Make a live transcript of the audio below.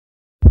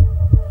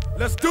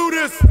Let's do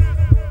this.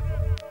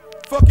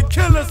 Fucking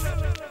killers.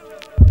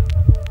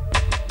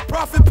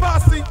 Prophet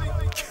Posse.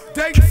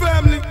 Dayton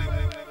family.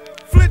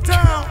 Flint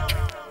Town.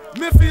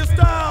 Memphis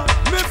style.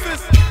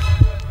 Memphis.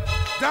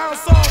 Down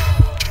south.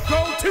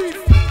 Gold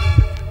teeth.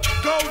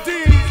 Gold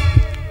D's.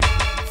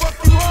 Fuck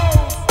you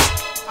hoes.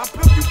 I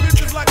pimp you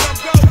bitches like I'm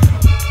gold.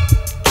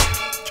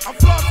 I'm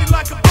flossy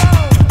like a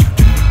bone.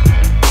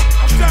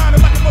 I'm shining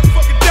like a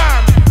motherfucking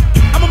diamond.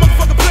 I'm a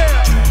motherfucking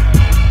player.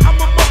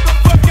 I'm a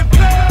motherfucking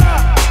player.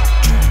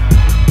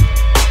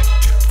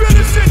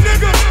 Finish it,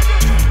 nigga.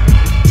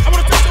 I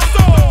wanna touch your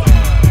soul.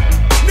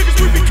 Niggas,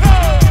 we be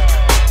cold.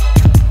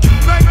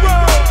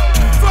 Bankroll,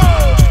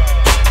 foes,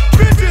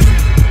 bitches,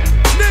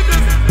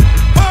 niggas,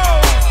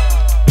 hoes.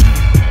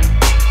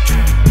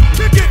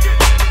 Kick it.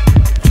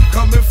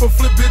 Coming for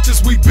flip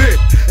bitches, we bit,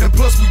 and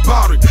plus we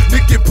bout it.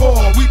 Nick and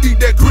Paul, we need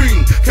that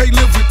green, can't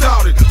live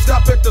without it.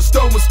 Stop at the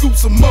store and scoop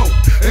some more,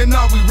 and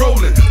now we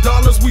rolling.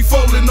 Dollars we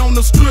folding on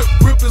the strip,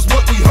 grip is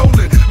what we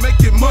holding.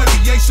 Making money,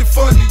 ain't shit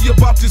funny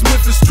about these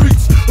Memphis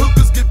streets.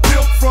 Hookers get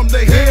built from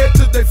their head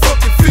to their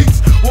fucking feet.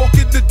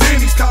 Walking the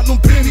Denny's, count them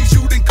pennies,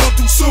 you didn't come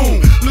too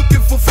soon.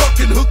 Looking for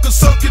fucking hookers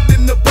sucking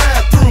in the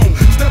bathroom.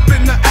 Step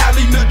in the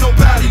alley, not no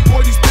valley,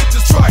 boy these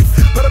bitches trife.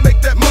 Better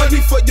make that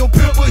money for your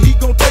pimper, he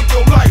gon' take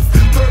your life.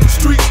 3rd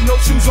Street, no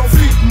shoes on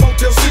feet,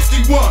 Motel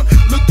 61.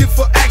 Looking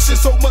for action,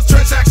 so much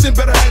transaction,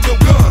 better have your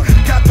gun.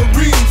 Got the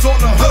rings on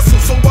the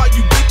hustle, so why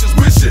you bitches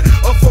wishing?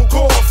 A phone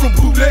call from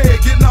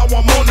bootleg, and now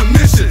I'm on a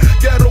mission.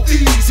 Ghetto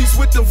Easy's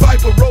with the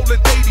Viper,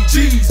 rolling 80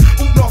 G's.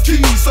 Booting off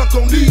keys, suck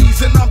on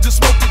knees, and I'm just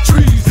smoking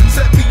trees.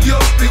 Set me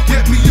up and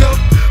get me up,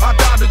 I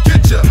gotta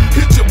get ya.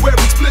 Hit ya where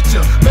we split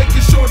ya,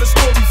 making sure the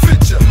story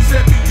fit ya.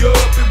 Set me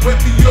up and wet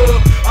me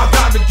up, I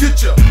gotta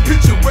get ya.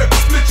 Hit ya where we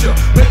split ya,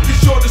 making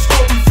sure the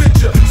story fit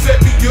ya. Set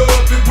me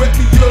up and wet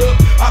me up,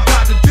 I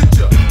gotta get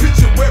ya. Hit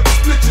ya where we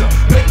split ya,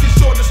 making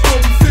sure the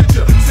story fit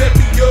ya. Set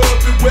me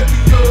up and wet me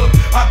up,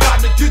 I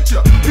gotta get ya.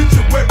 Hit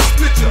ya where we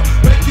split ya,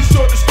 making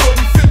sure the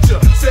story fit ya.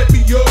 Set me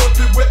up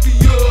and wet me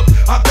up,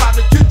 I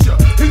gotta get ya.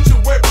 Hit ya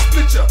where we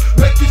split ya,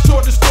 making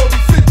sure the story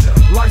fit ya.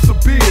 Life's a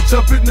bitch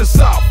up in the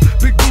south,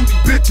 big booty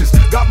bitches.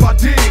 Got my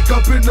dick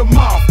up in the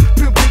mouth,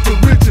 pimp get the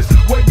riches.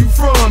 Where you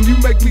from? You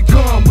make me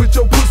come with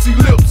your pussy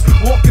lips.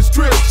 Walking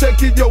strips,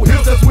 shaking your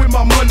hips, that's when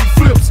my money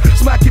flips.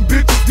 Smacking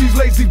bitches, these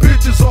lazy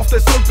bitches off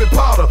that surfing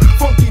powder.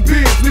 Funky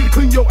bitch, need to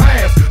clean your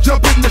ass,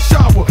 jump in the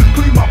shower,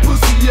 clean my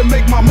pussy and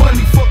make my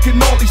money. Fucking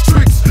all these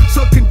tricks,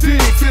 sucking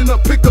dicks in a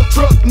pickup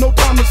truck, no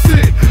time to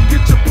sit.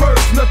 Get your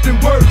purse, nothing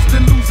worse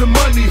than losing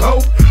money,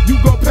 ho. You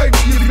gon' pay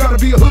me if you gotta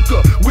be a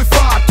hooker with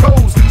 5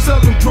 toes.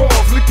 Selling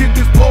drawers, licking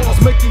this balls,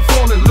 making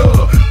fall in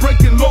love.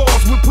 Breaking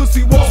laws with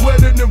pussy walls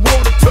wetter than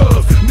water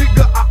tubs.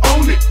 Nigga, I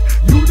own it,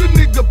 you the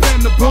nigga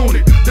paying the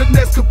bonnet. The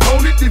next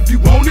component, if you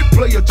want it,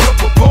 play a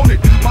jump opponent.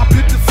 My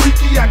bitch is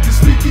freaky, acting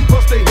sneaky,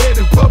 bust they head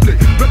in public.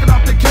 Breaking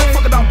out they cane,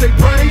 fucking out they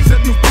brains,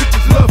 and you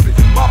bitches love it.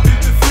 My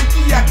bitch is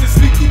freaky, acting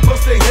sneaky,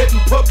 bust they head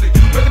in public.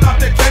 Breaking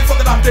out they cane,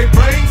 fucking out they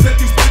brains, and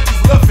these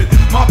bitches love it.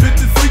 My bitch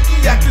is freaky,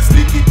 acting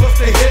sneaky, bust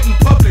they head in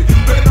public.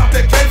 Breaking out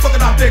they cane, fucking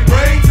out they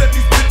brains, and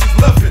these bitches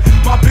love it.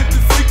 My bitch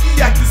is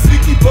freaky, acting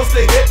sneaky, bust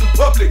they head in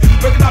public.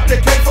 Breaking out they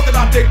cane, fucking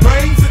out they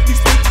brains, and these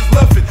bitches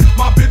love it.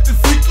 My bitch is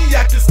freaky,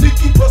 acting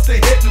sneaky, bust they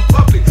head in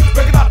public.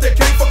 Breaking out they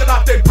cane, fucking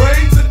out they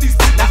brains, and these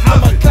bitches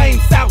love it. Now I'ma claim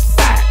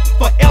Southside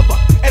forever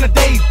and a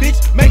day, bitch.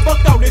 Man, fuck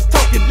all this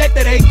talking, let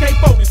that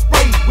AK-40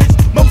 spray,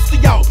 bitch. Most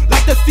of y'all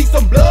like to see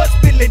some blood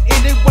spilling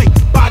anyway.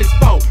 Bodies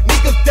fall,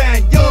 niggas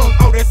dying young,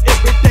 oh that's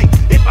every day.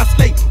 If I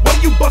slay one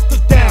of you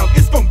busters down,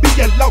 it's gon' be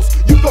a loss.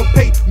 You gon'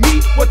 pay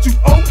me what you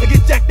owe and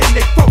get jacked in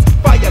that cross.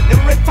 Fire,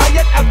 never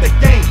retired out the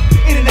game,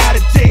 in and out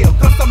of jail.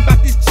 Cause I'm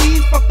about this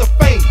cheese, fuck the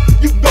fame.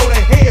 You can go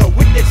to hell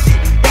with that shit.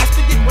 Got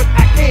to get what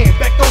I can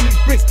back on these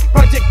bricks.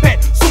 Project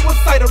Pat,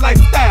 suicidal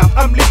lifestyle,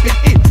 I'm living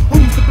in.